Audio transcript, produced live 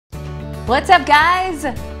What's up, guys?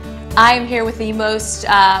 I am here with the most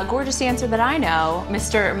gorgeous dancer that I know,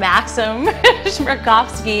 Mr. Maksim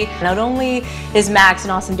Chmerkovskiy. Not only is Max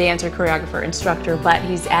an awesome dancer, choreographer, instructor, but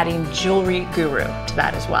he's adding jewelry guru to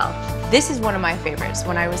that as well. This is one of my favorites.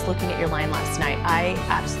 When I was looking at your line last night, I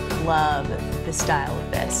absolutely love the style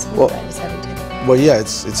of this. Well, yeah,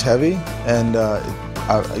 it's heavy and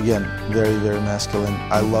again, very, very masculine.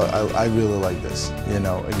 I really like this. You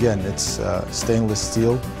know, again, it's stainless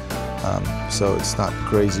steel, so it's not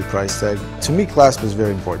crazy price tag. To me, clasp is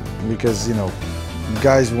very important because, you know,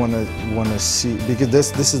 guys wanna see, because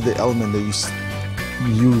this is the element that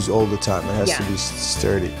you use all the time. It has to be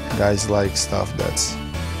sturdy. Guys like stuff that's,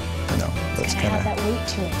 you know, that's kind of that weight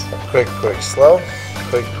to it. Quick, quick, slow.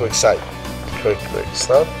 Quick, quick, side. Quick, quick,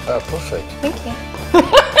 slow. Perfect. Thank you.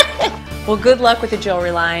 Well, good luck with the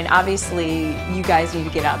jewelry line. Obviously, you guys need to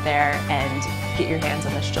get out there and get your hands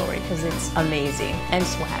on this jewelry because it's amazing and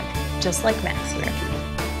swag, just like Max here.